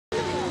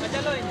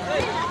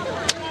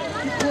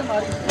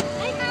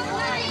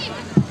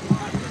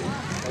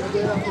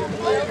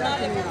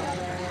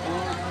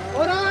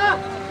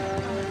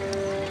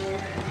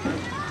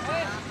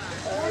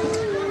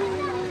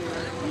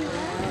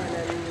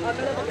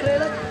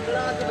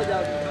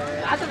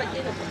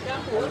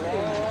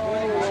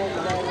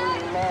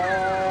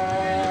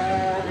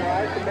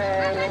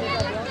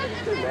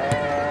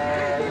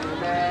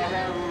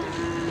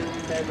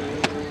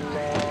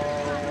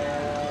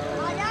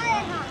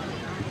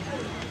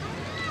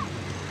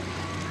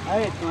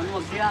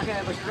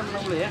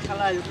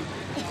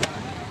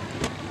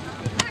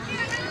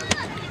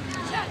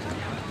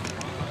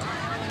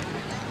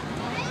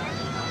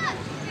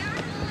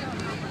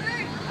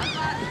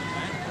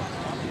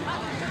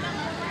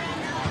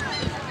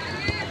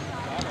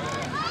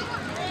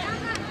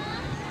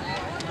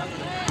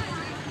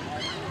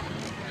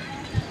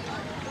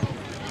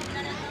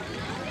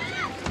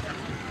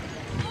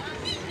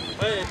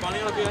पानी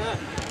वाला पिया है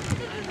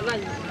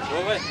वो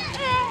भाई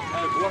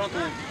पूरा तू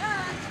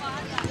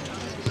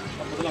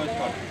मतलब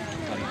इसका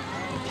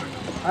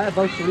अरे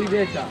बहुत सुरी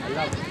बेचा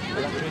अल्लाह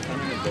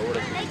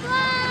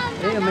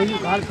ए मेरी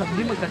गाल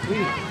सब्जी में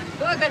कटवी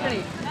तो कटनी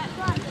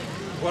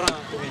पूरा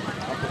तुम्हें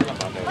आपको ना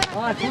बात है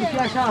हां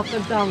कुर्सियां साफ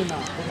करता हूं ना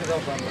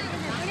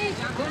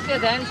कुर्सियां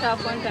ध्यान साफ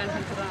कौन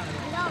टेंशन कर रहा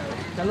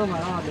चलो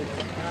मारा आ दे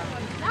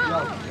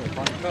जाओ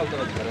पंखा तो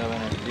करे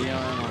मैंने दिया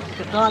ना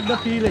कितना आगे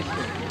फील है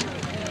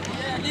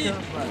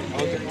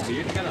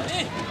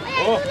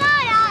ओ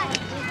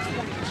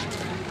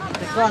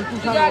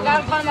क्या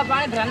गाल खान में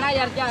पानी भरना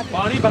यार क्या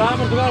पानी भरा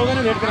मुर्गा हो गया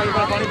ना वेट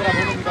करा पानी भरा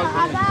फोटो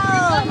निकाल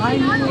आई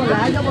नहीं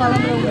राजा वाला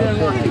में हो गया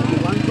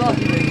वन क्रॉस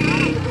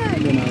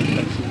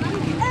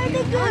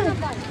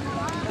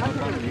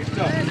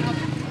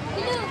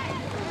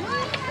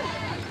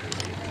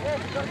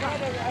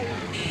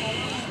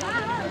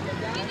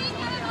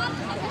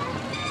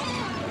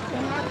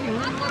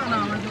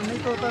नहीं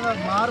तो होता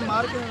मार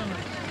मार के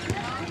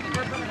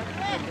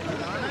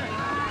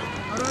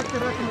और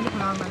तेरा मुझे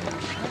नाम है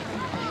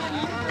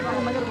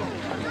मगर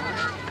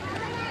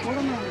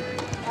थोड़ा ना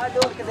आ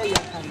जोड़ के दे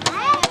यार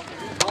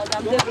और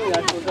आप देखो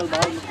यार टोटल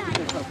बाल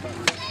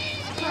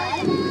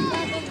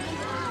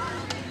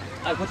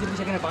आज कुछ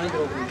पीछे के पानी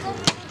दो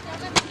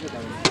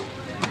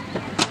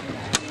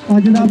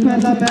आज का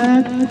पहला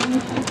मैच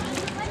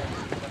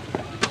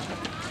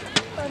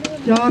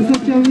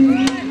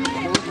 424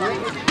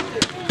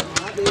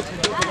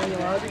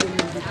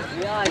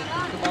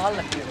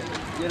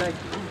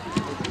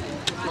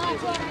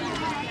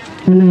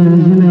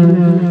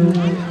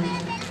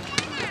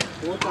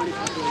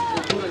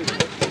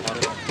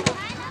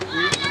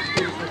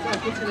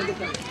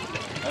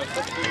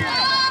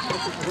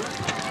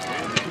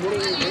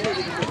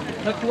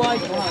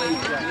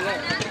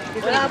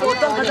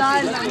 बोतल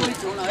खजान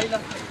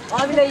आ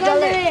भी ले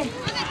चल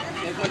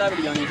एक मिनट आ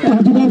भी जानी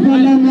आज का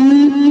पहला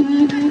मैच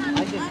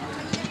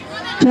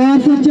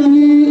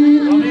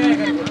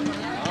 424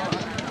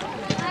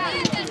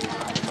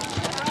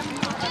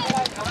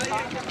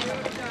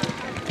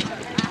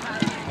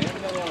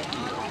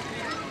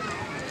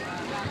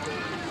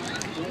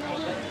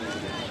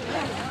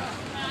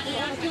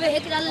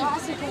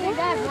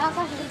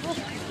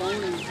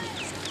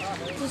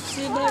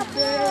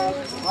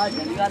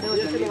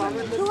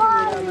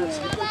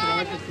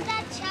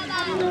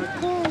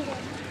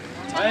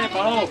 अरे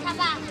पढ़ो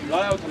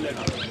लाओ थल्ले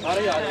ना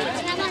सारे आ जाओ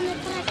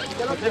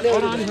चलो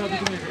और आने से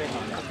तुम्हें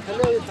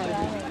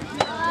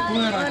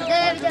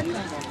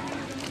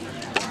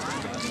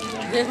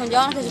देखो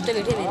जान के सुते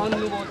बैठे थे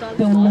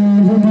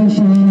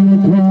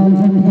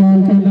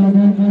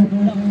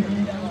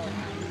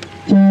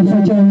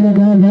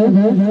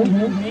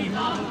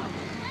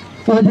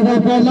आज का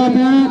पहला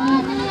मैच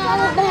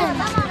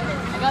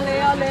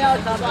ले आओ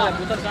साहब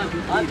पुत्र का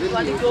आज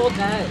वाली को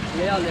है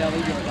ले आओ भाई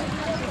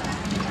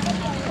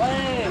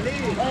ओए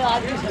ओए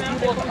आज भी सच्ची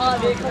को खा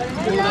देख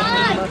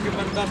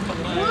बंदा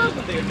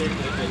 15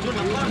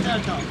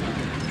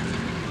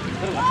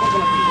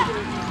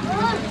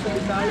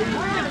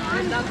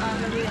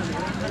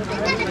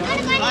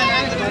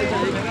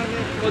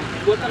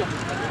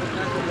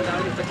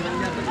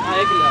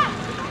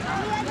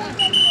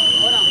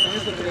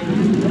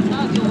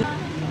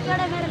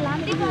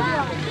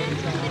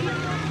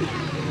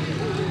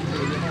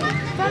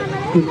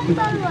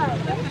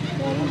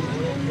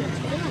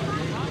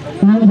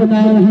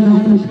 बनाए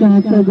हैं इसका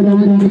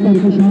ग्राउंड में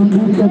करके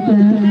शामिल करते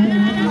हैं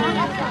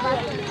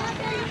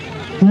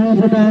हाँ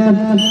बनाए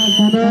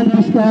हमारे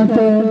इसका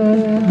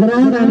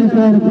ग्राउंड आने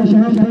पर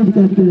शामिल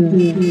करते हैं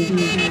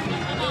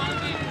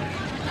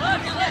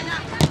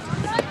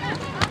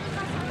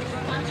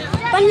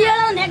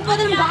पंजाब नेट पर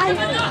बाहर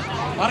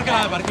बाहर क्या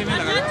है बाहर के में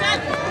लगा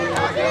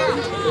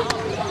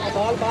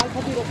बाल बाल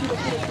फटी रोकी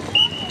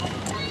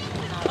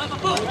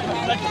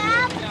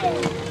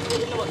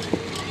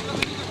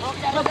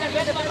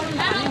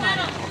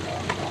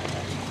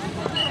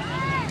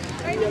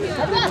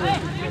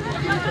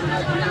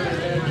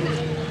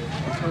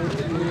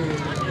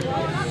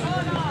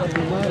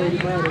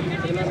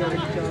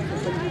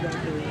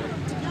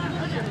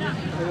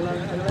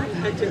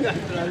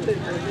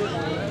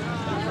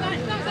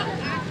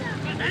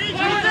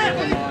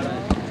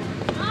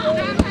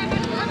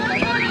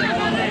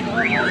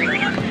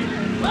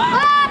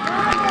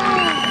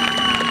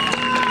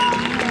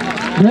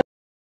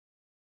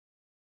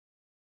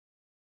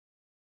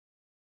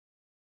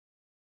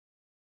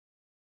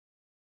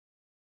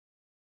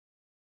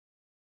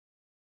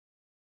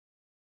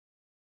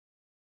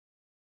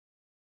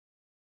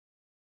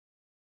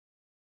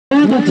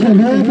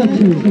बहुत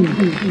अच्छे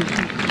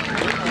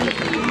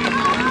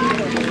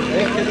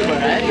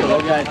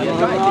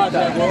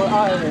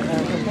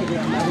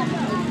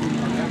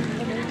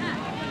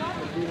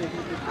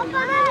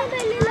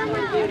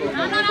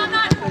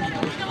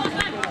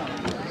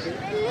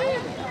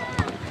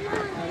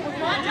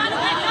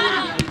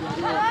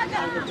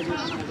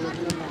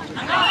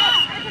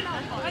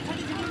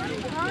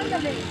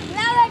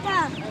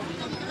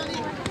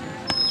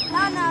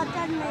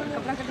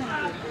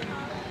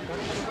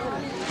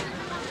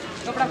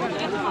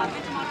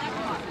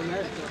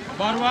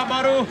बारू आ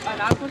बारू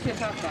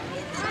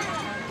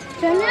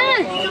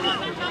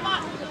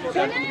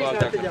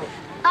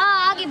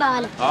आगे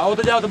बाल हाँ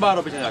उधर जाओ तो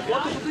बाहर पीछे जाके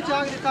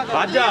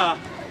आजा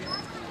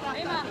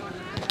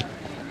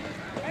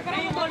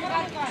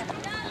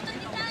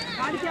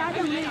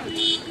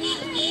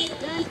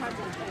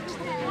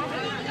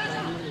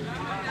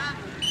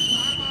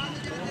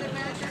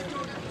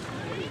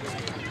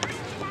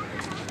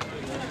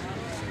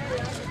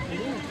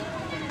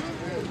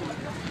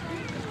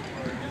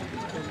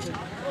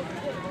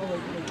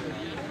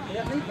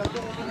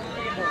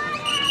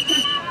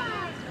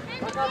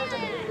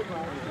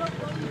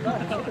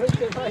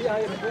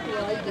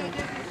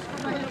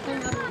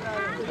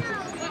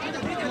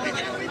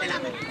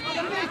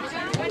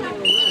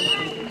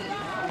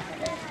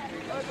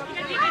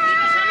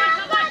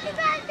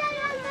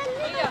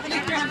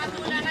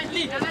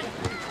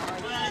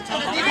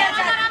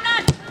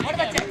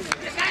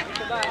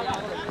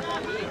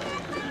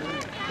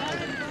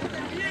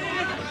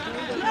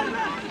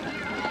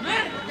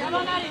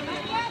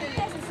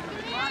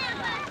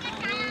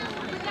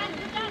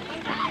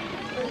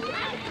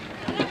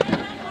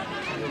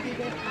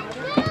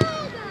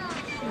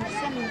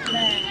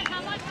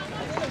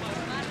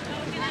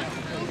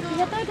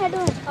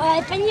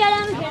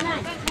पंजाब में खेलना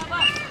है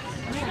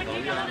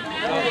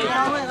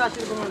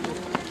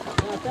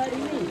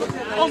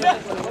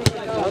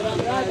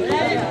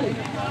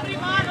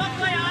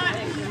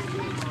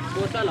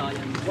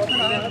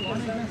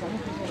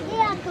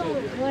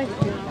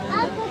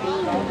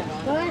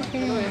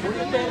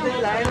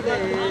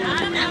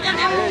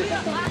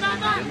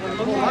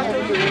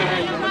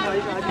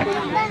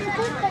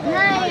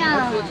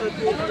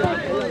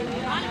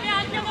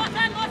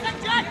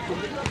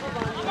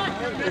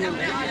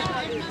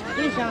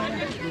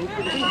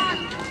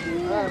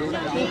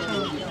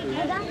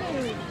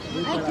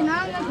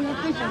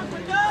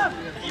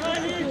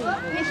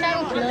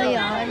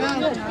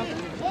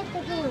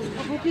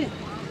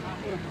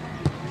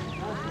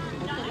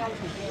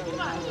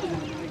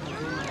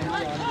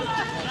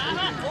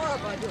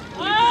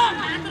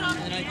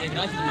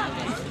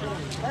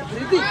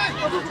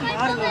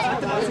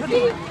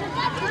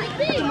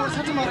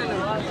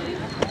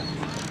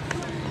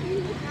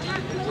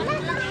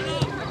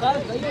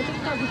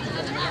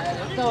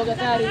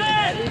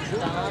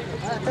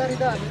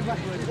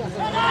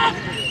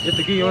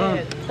जितकी orang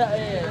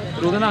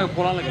rodana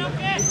pola lagi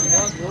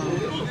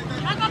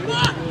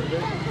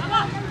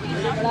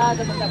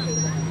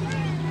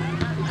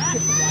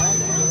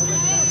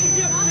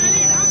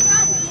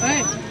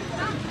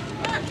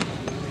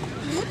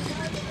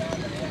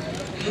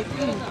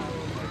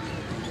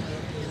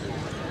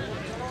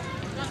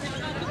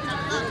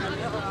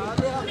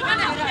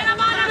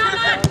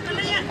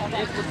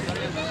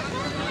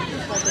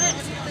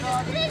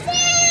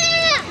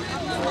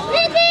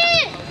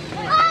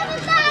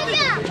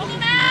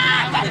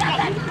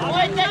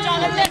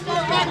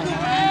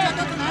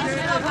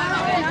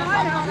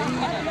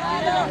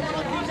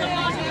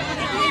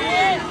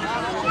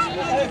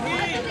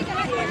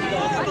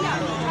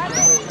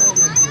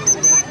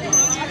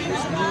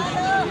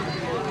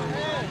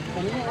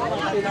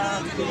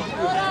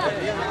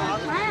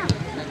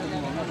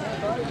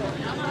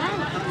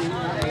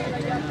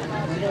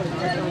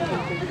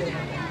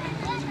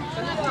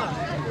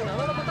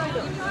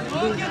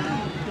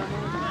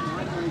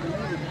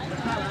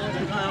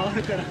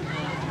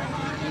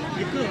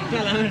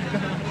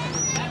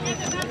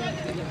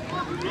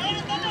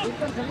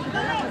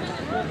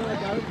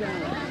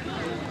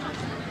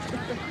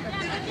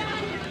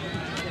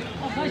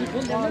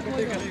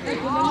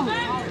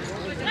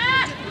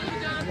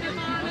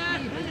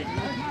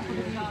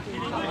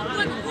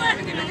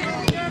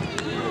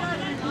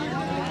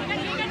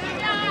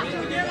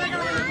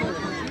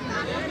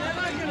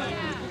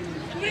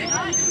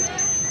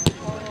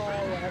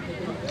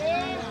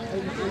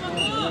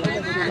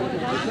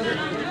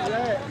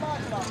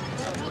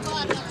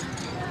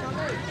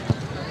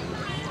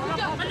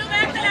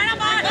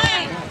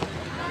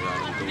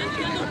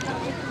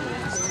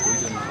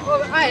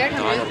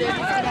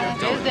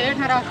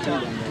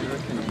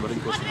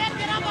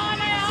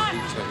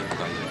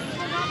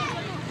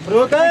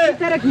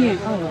कितने रखिए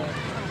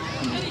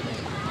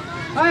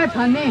ओए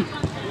फाने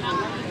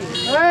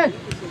ओए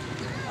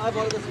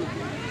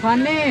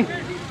फाने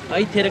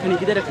आई थे रखनी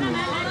किधर रखनी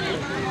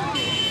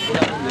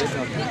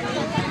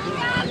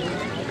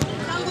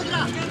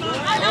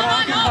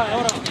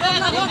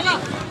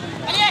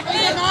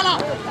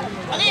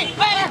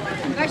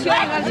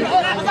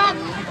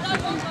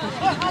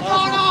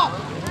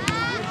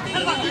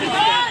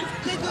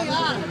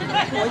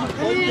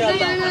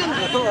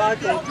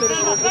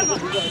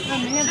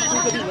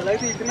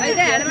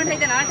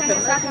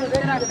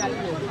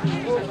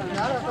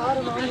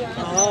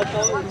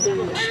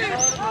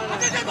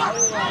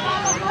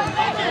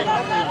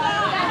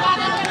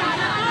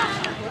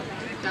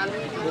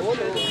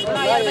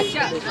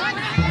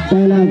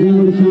पहला गेम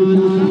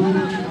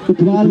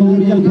उथवाल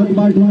मेमोरियल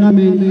फुटबॉल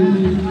टूर्नामेंट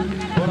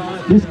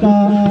जिसका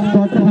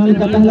क्वार्टर फाइनल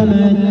का पहला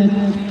मैच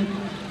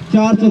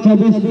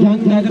 424 जंग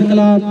टाइगर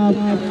क्लब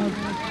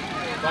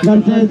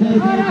वर्सेस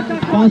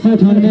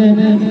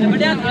 598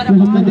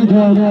 मोहम्मदी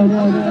झोक।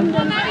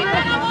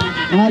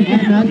 आज के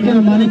मैच के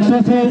मालिक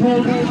से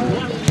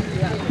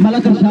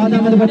मलक इरशाद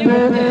अहमद भट्टू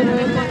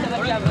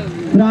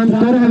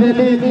रामपुर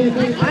हवेली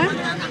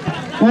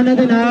उन्हें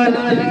दे नाल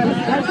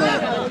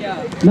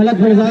मलक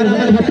गुलजार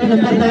अहमद भट्टू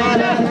नंबरदार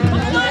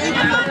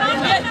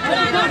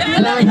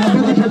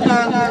ढाबे का छट्टा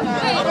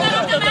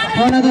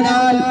उन्हें दे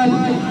नाल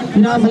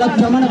जनाब मलक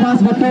चमन अब्बास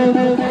भट्टू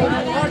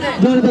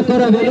जो देखो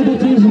हवेली की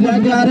चीज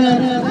लेके आ रहे हैं।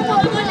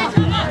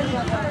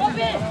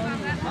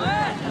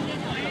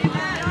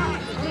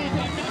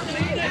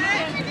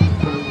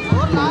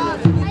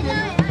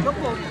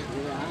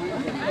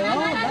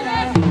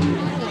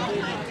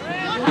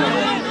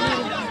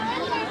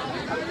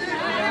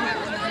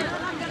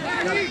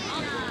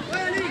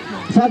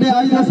 साढ़े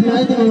आज दस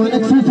मैच के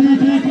मालिक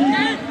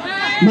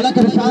मलक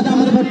इरशाद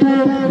अहमद भट्टू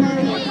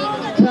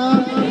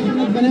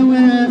बने हुए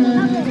हैं।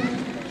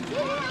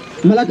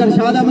 मलक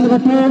इरशाद अहमद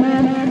भट्टू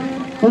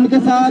उनके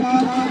साथ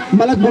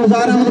मलक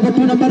गुलजार अहमद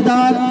भट्टू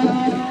नंबरदार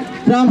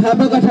राम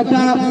हैबो का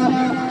छक्का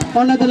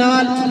उन्हें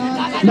दलाल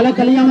मलक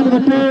अली अहमद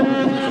भट्टू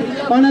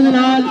उन्हें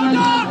दलाल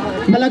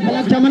मलक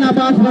चमन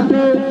अब्बास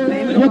भट्टू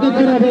जो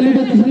कि हवेली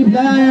में तशरीफ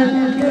लाया है।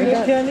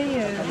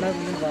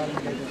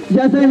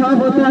 जैसे ही हाफ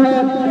होता है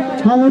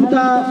हम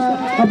उनका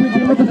अपनी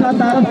टीमों के साथ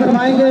तारफ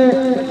करवाएंगे।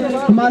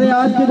 हमारे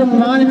आज के जो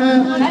मेहमान हैं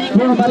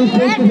वो हमारी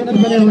स्टेज के जन्नत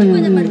बने हुए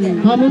हैं।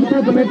 हम उनको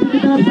कमेटी की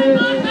तरफ से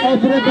और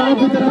पूरे गांव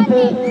की तरफ से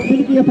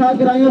इनकी यथा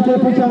गिराइयों से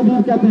खुश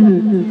आमदीद कहते हैं।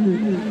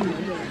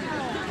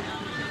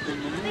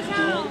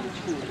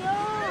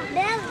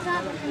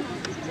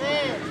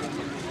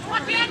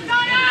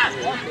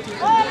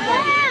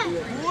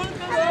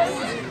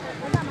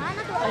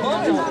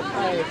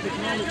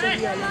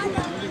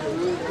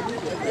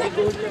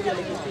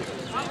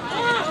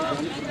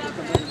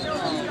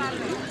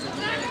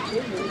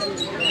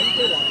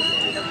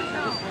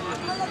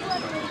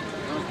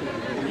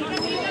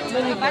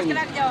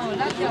 लग जाओ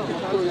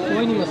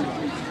कोई नहीं मसला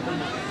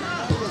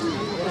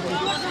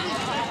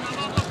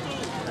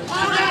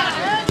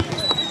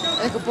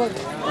एक ऊपर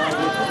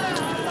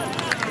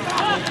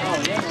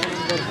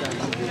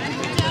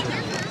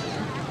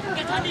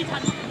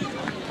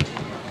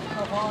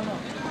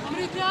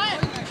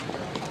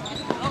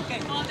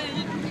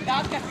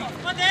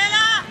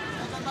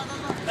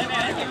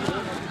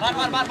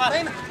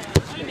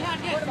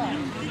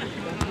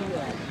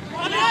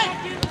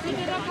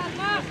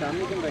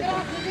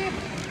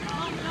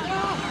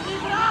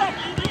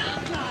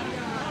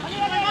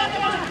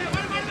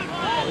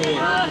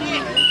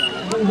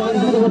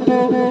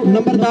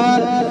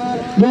नंबरदार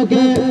जो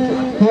कि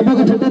हैबो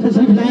का छठा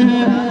तशरीफ लाए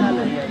हैं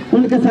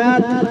उनके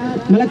साथ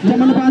मलक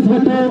चमन अब्बास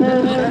भट्टू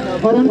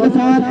और उनके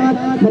साथ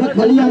मलक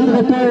अली अहमद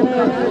भट्टू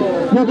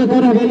जो कि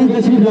हवेली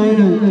तशरीफ लाए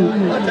हैं।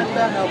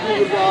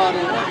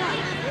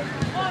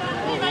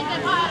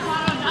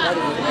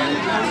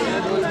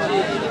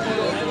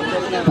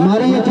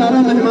 हमारे ये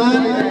चारों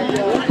मेहमान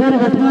पूरे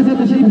घटना से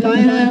तशरीफ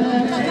लाए हैं।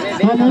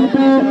 हम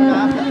उनको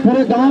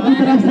पूरे गांव की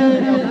तरफ से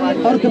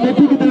और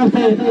कमेटी की तरफ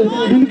से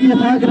इनकी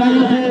यथा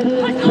गिराइयों से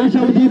खुश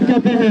आमदीद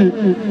कहते हैं।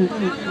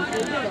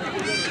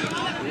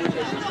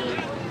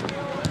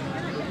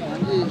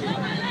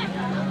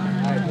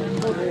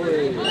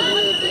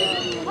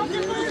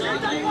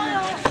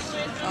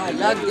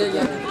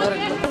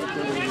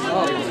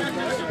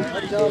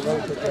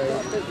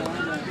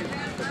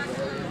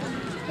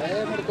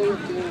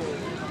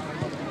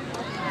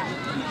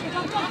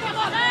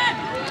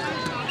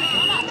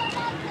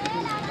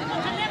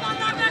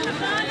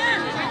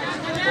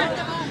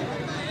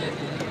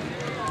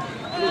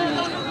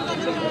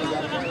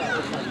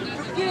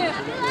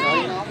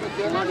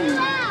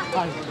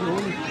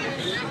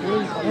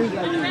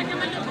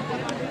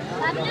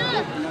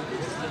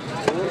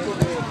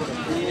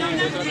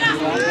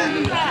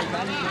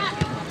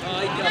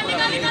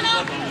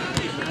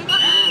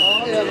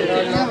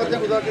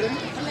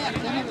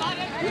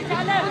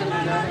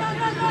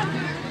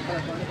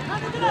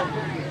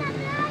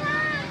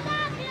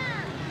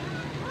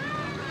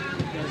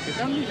 ये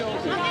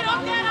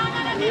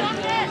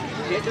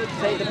तो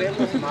सही तो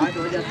बिल्कुल स्मार्ट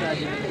हो जाता है।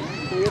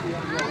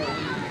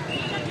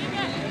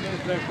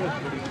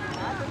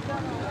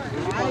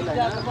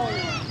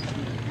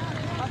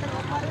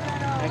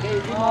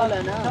 इजी मॉल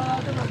है ना।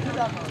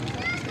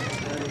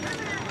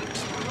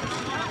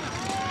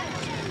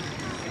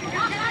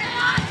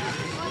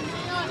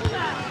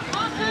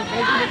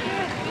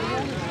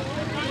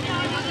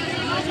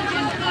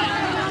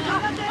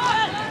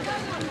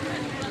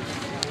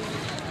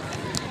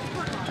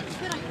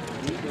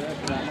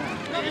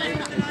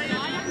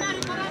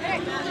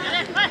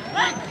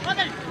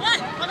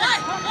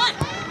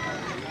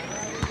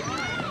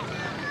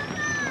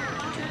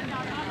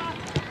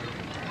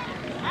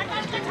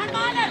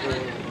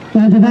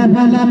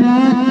 पहला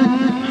मैच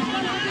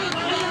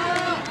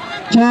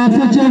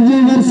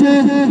 454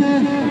 वर्सेस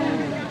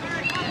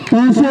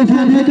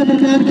 598 के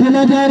दरमियान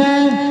खेला जा रहा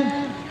है।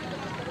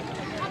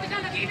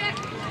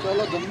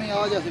 चलो गम्मी आ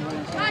जैसे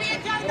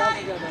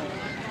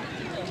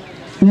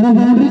मेरा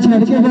बाउंड्री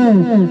छड़ के गए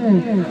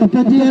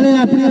अपनी वाले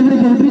अपनी अपनी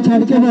बाउंड्री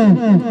छड़ के गए।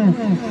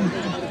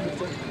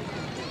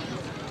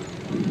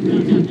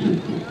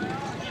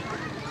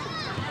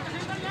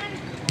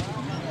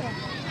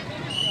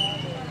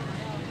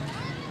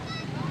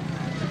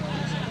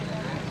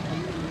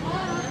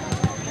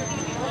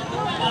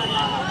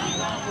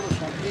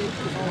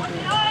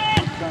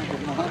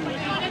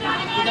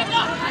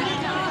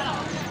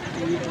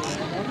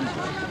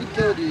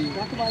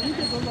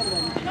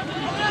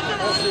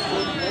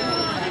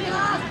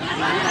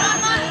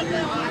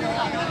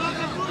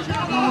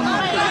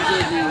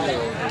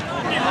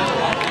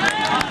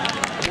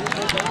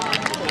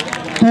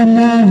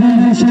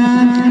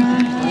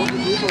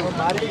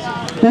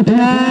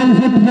 उठवाल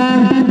फुटबॉल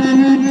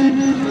टूर्नामेंट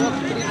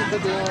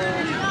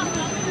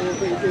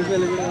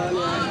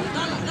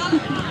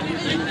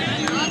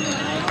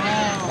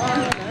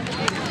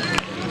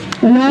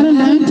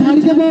लाइन छाड़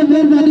के बहुत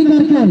मेहरबानी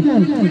करके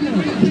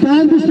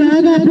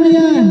स्टैंड अपने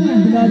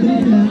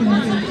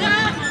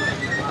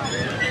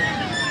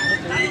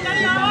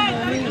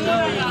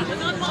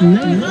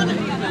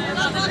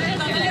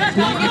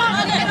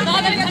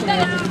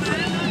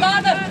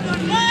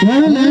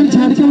लाइन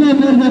छाड़ के बहुत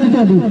मेहरबानी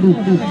कर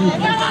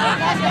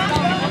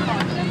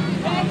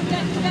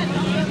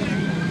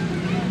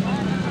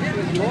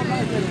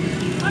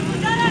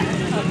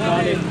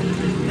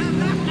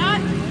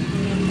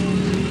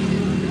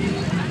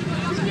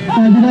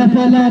अगला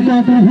पहला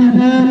क्वार्टर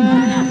फाइनल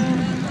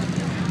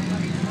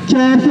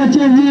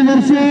 454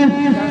 वर्सेस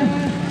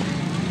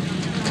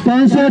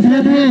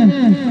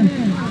 598।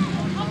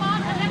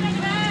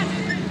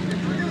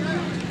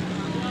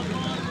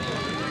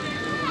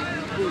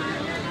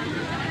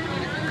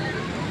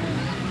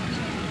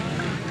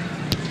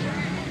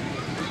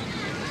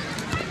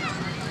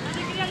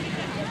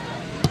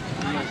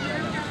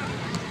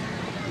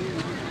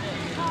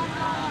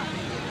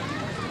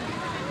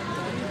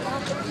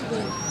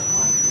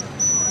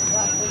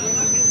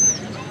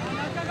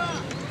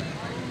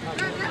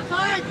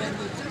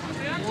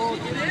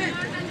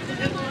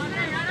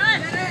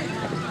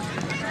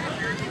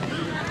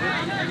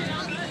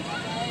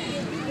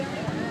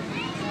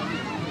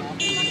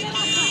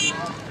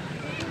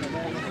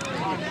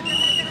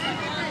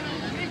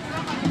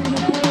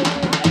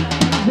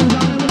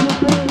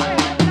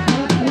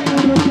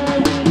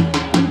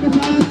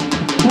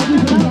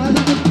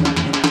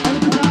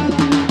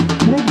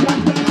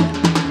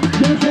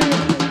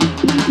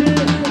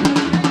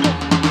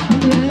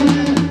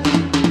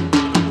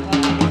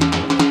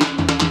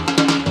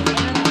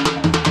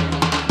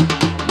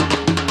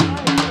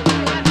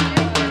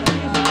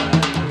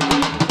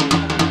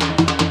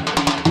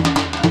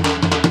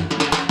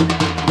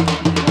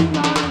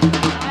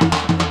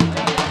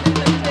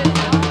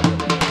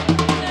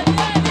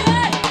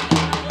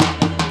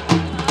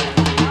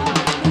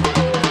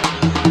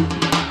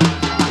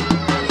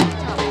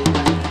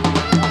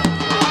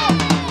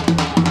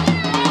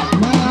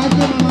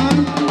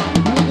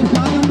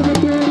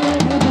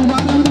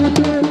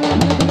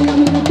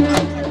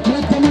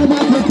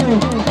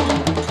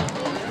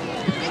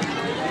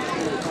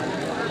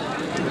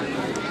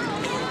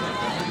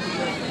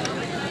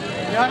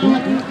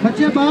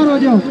 बच्चे बाहर हो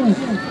जाओ,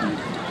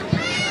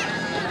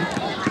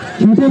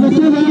 छोटे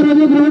बच्चे बाहर हो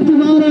जाओ, ग्राउंड से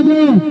बाहर हो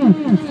जाओ,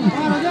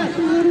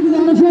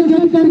 गुजारिश है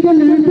गेट करके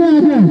लाइन पे आ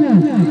जाओ।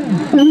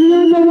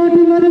 इंडियन दोनों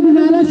टीमों ने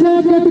गुजारिश है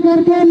गेट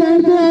करके लाइन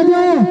पे आ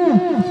जाओ।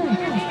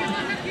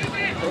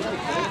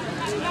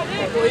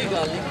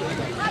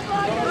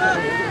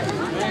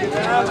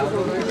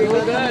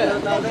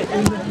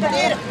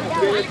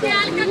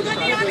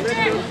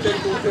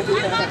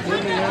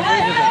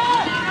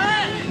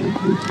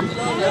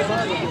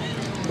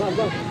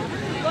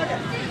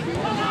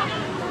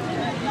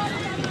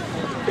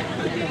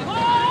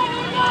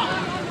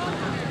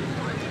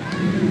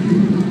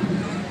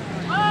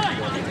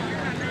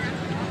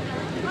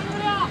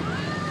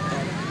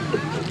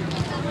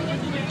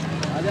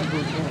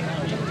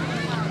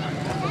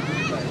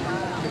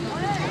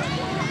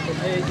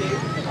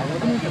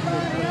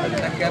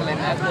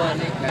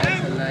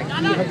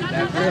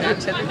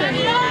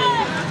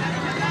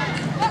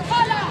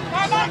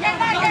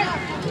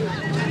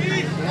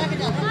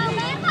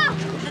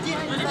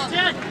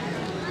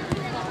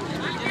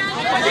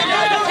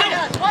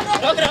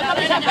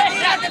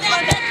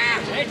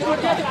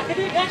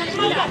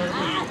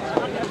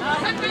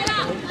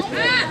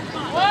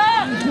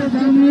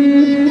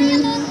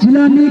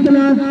 जिलानी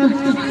क्लास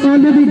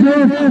ऑलरेडी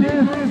जोश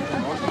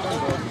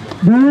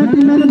दोनों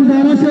टीमों ने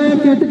गुजारिश है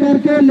किट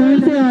करके लाइन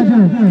से आ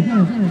जाओ,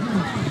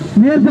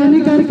 मेहरबानी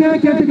करके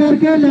किट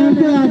करके लाइन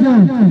से आ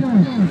जाओ।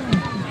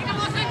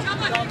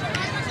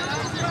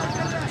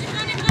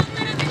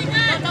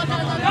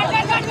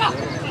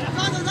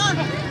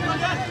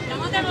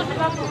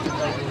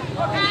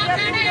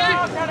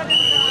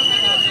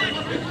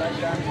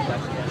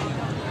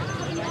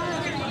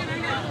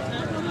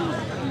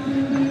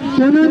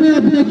 उन्होंने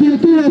अपने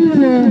कीमती वक्त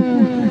से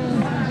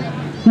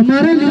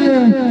हमारे लिए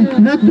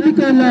वक्त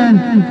निकाला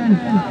है।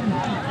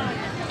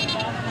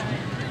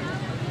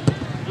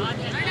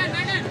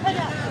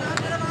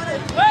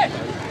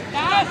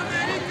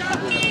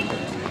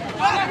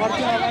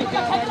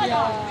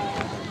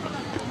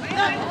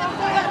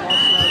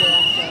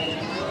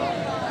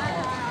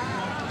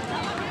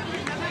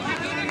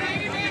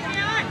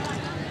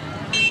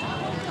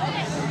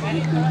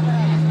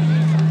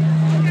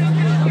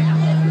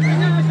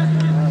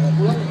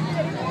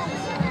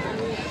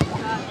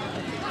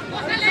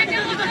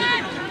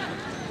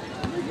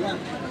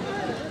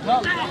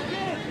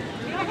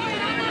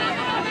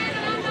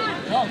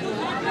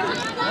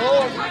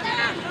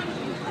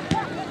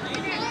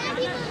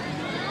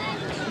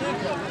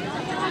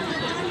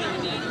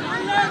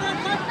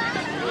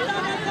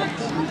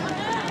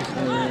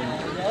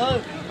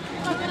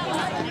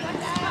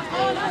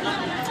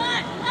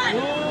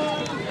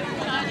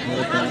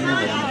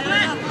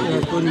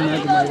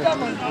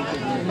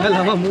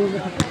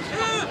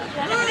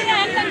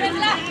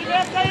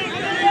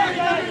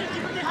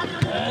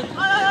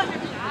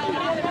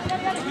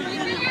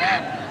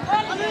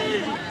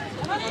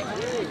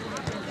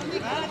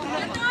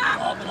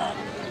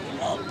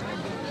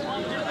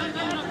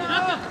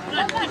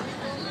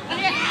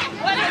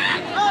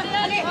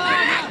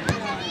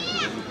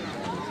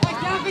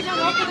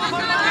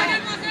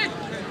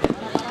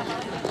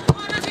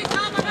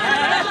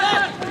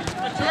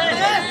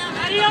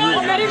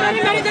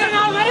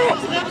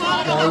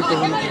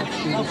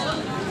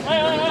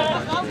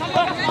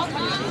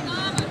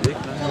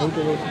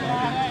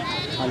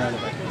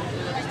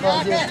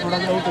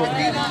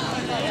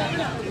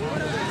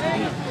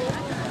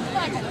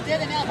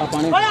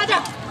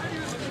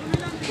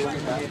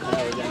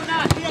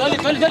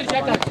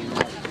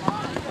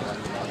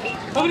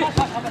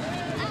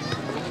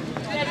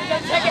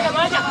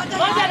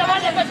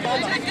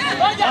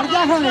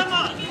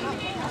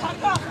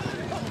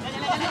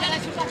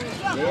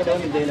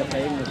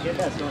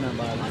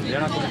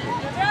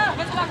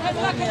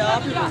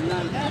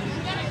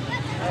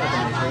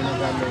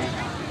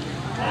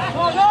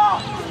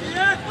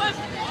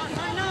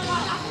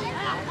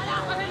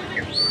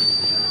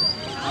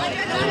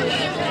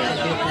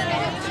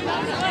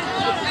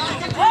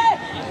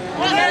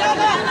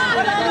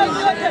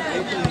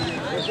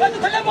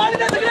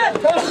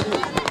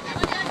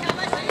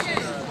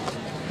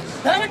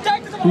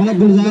 मेरा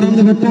गुलजार अहमद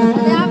भट्टो,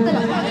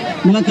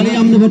 मेरा कली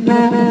अहमद भट्टो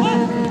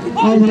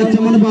और मेरा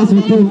चमन बास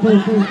भट्टो,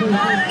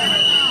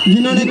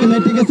 जिन्होंने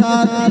कमेटी के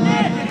साथ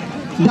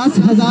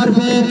 10,000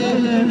 रुपये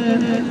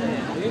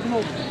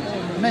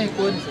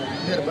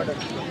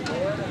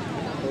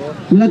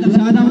मेरा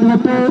शाद अहमद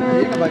भट्टो,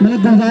 मेरा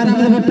गुलजार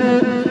अहमद भट्टो,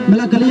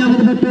 मेरा कली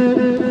अहमद भट्टो,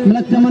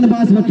 मेरा चमन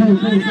बास भट्टो,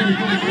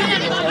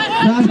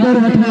 ट्रांसपोर्ट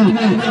भट्टा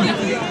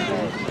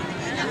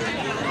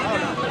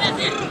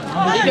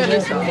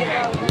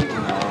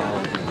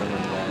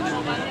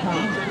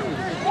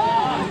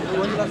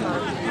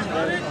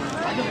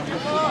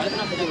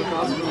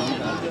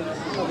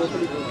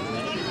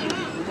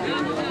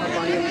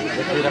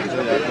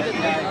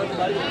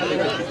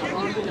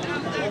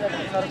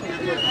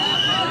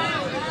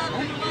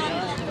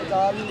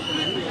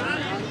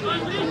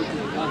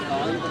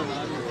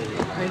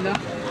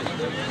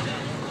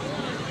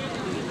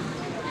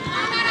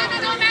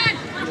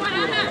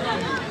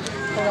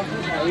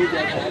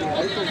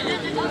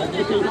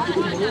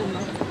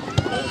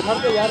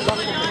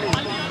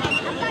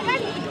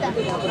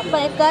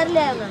कर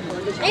ले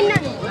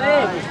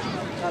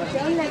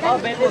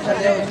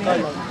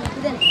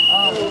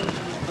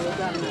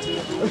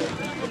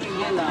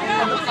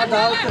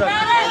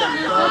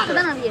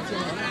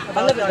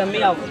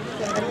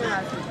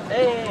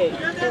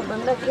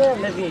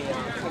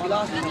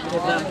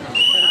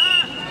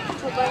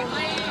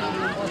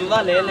जुदा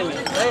ले ले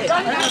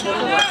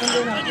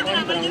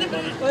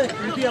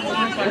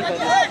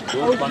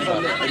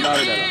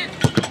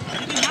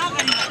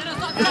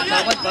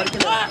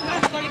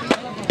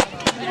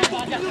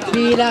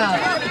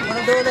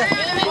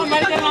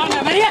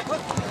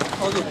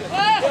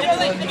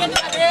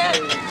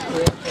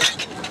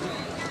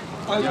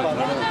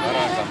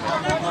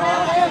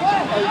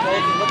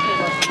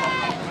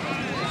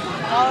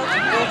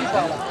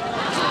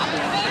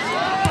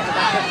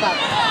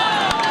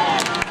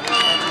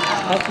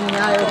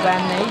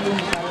बैन नहीं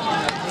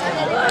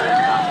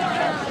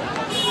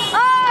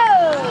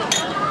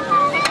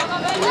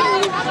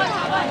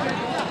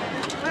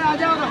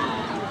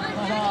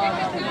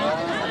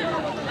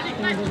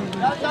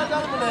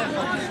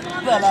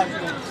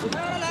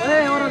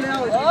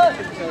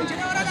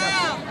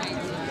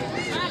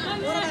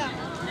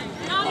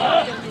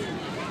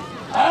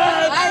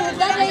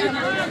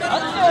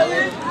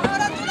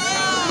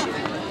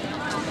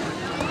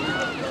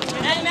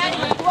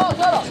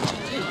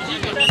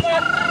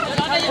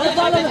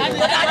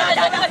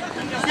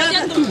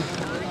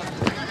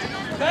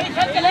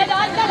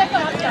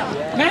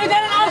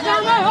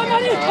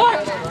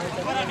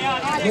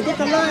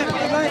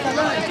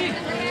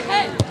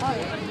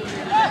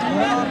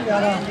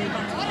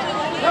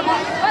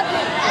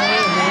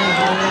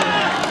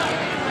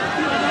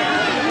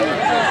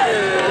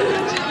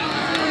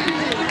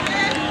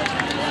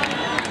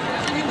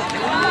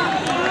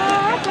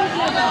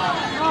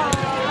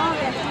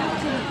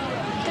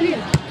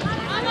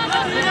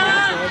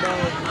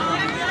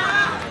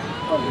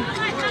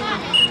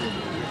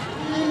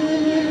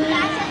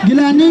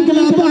गिलानी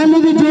क्लब वाले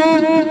भी जो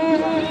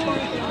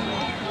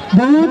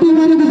बहुत ही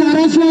मेरी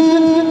गुजारिश है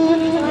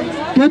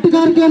कट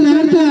करके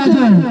लाइन पे आ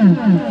जाओ।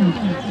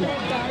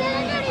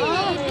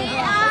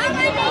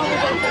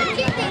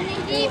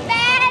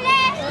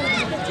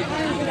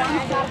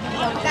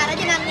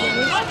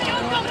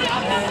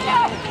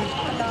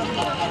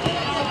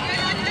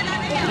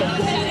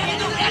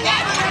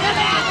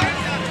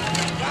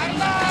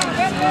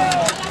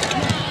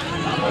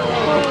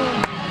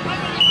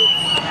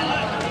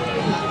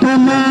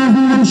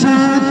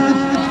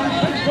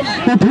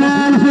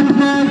 उठवाल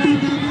फुटबॉल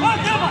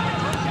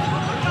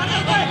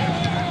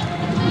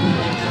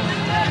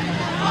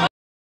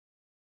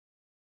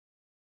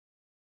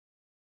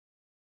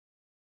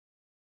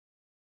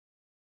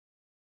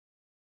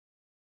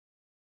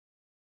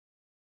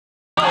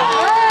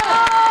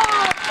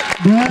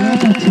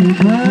बहुत अच्छी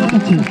बहुत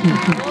अच्छी।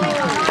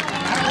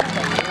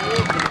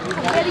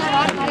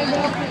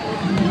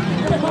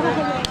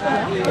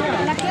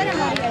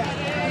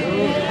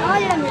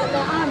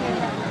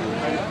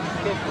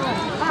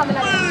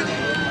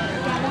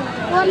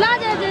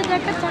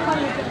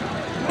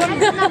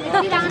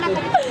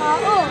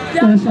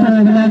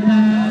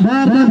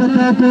 बाहर का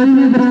बच्चा कोई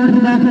भी ग्राउंड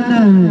में दाखिल ना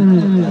हो।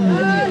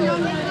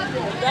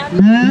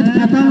 मैच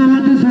खत्म होने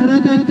की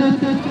सूरत है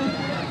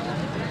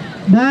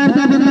बाहर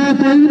का बंदा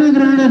कोई भी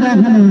ग्राउंड में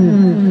दाखिल हो।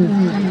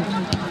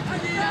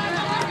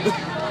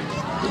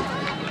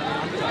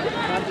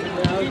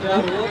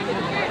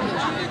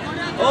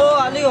 ओ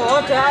अली हो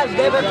चाहे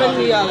दे पे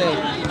चंगी आले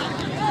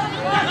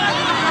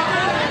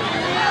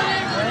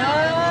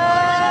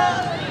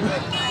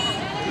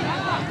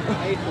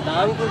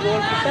दाऊ को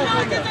गोल कितना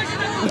खोजा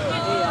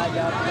ए आज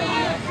आप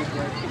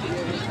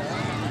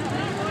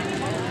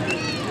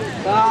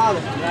साल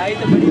राइट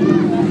बड़ी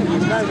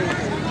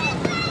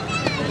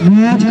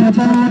मैच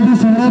खत्म होने की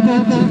सूरत है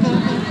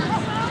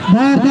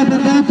बाहर का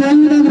बंदा कोई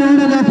भी ग्राउंड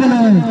में दाखिल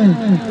है।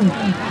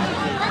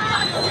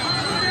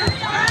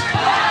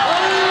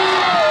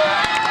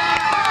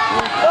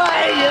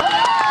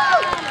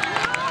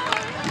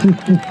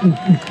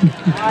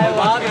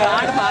 बाद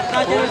गांड मारना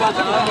चाहिए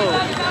बताओ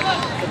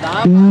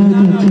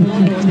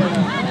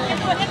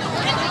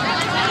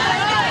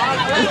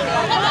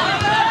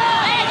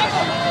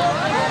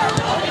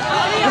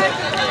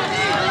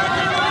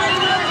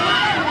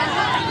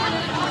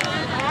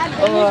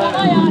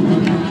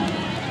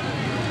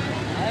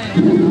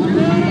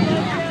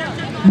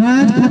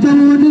मैच खत्म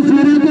होने की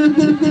सूरत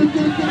है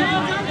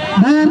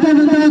बाहर का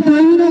बंदा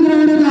कोई भी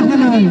ग्राउंड में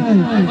दाखिल है।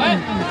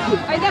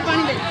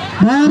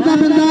 बाहर का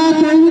बंदा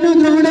कोई भी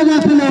ग्राउंड में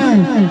दाखिल है।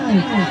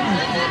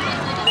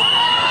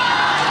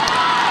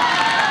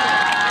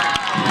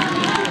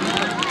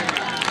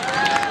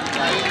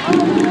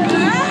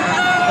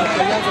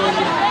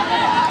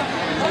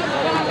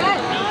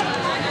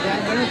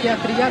 क्या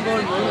क्रिया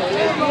गोल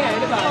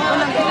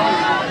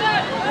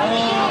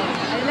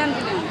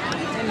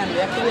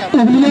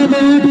अगले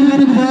बैट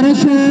मेरी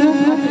गुजारिश है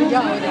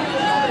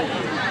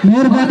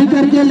मेहरबानी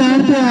करके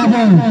लाइन पे आ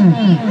जाओ।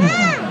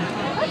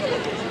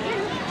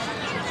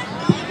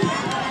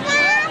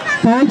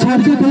 बॉल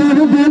छाड़ के खिला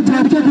हो बॉल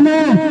छाड़ के खिला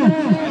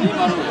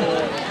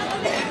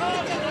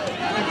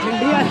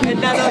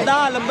इंडिया तो दा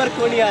नंबर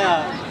को नहीं आया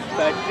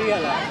बैटरी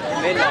वाला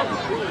मेरा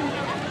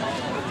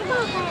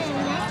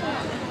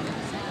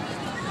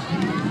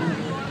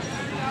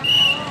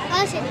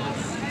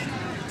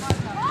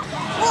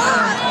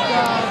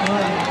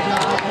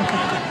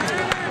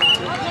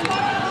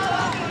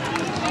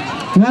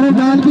यार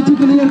बाल पीछे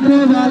क्लियर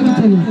करो बाल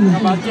पीछे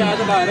बाकी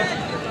आगे बाहर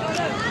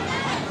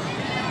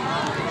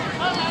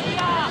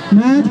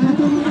मैच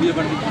खत्म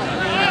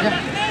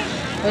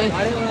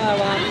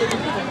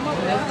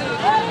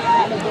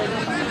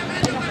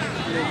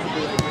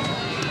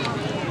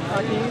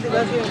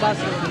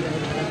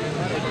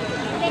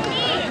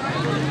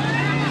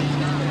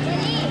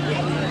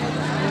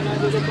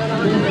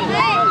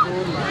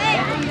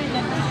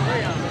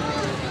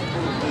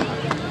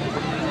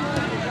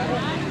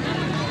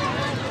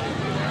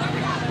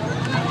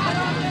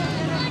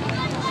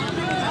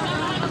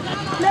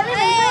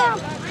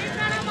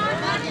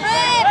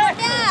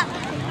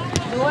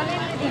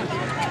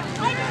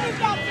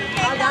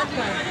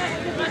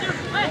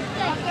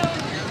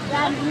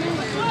अगला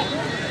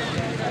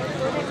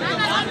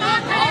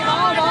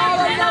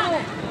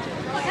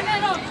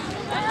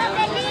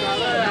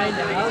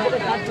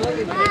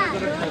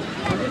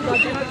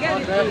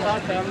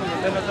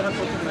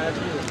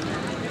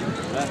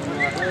मैच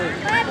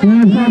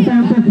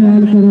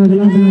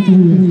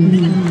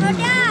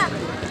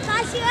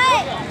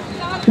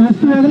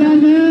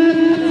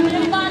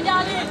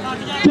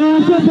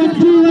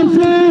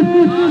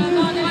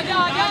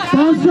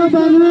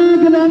 425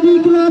 गिलानी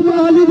क्लब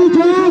आली दी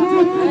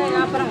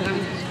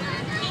झोंक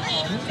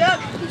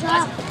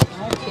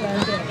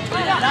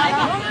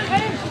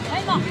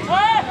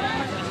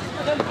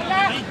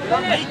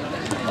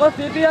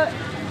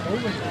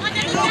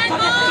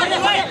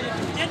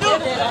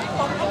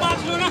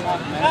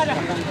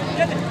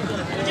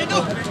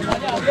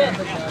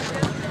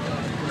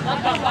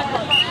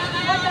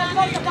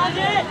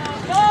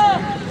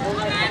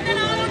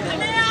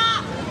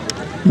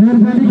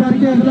मेहरबानी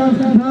करके अगला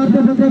सरदार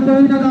के बंदे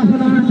कोई ना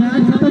दाखिल होना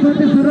मैच खत्म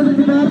होते सूरज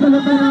दीवार का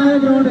लंबा ना आए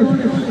ग्राउंड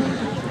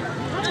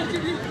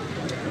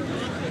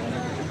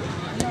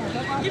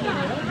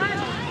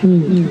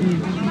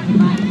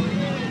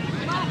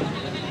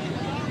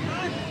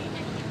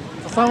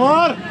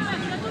सवार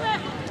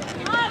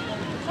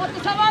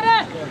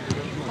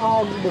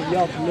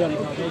बढ़िया प्लेयर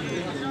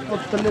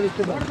तले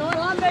रिश्तेदार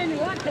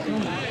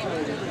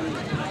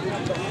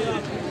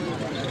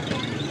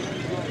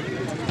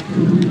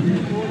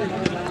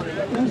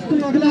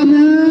अगला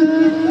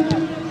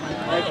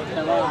मैच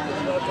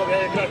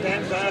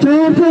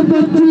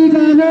 425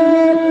 गाने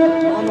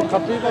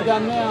खपी का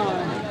जानने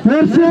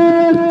फिर से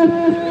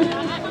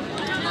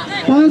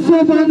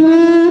 592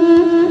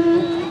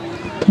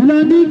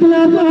 गिलानी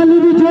क्लब आली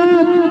दी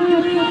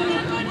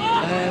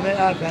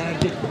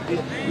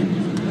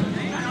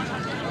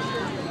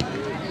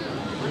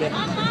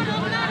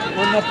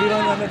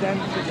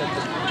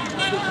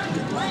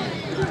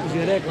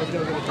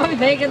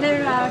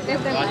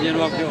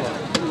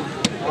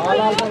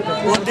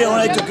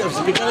झोंक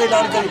स्पीकर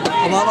ऐलान कर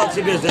हमारा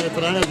से बेस है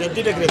पुराने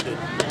जल्दी देख रहे थे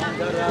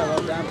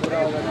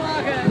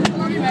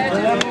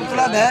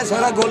उतना मैं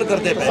सारा गोल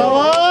करते पे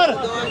सवार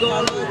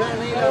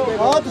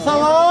बहुत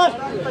सवार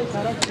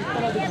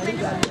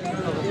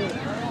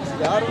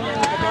यार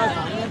उन्होंने कहा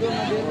सामने जो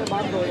मैं देर में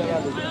बात हो जाएगा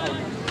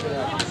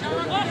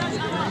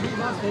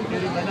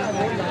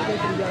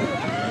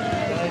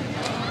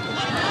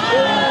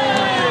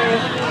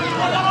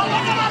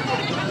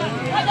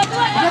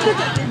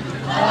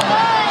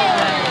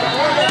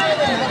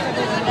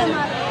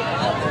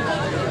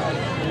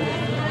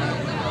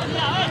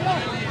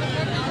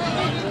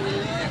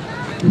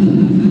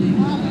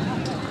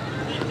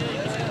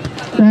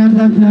टाइम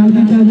का ख्याल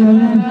किया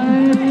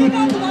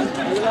जाए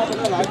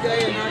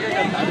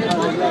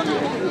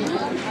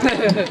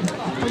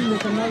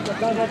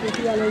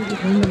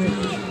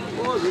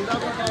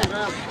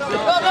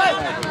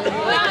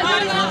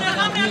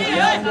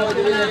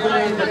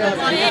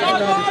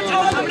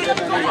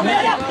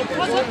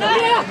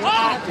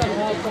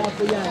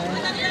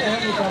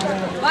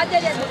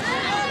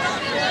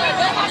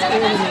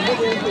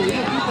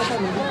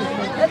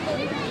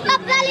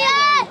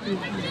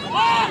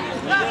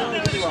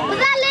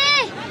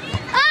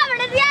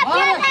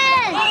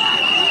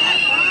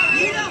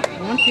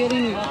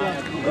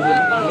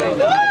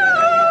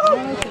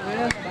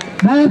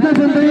बाहर का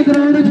बंदा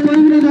ग्राउंड कोई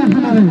भी नहीं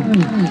दाखिल है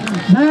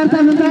बाहर का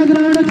बंदा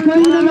ग्राउंड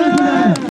कोई नहीं दाखिल है।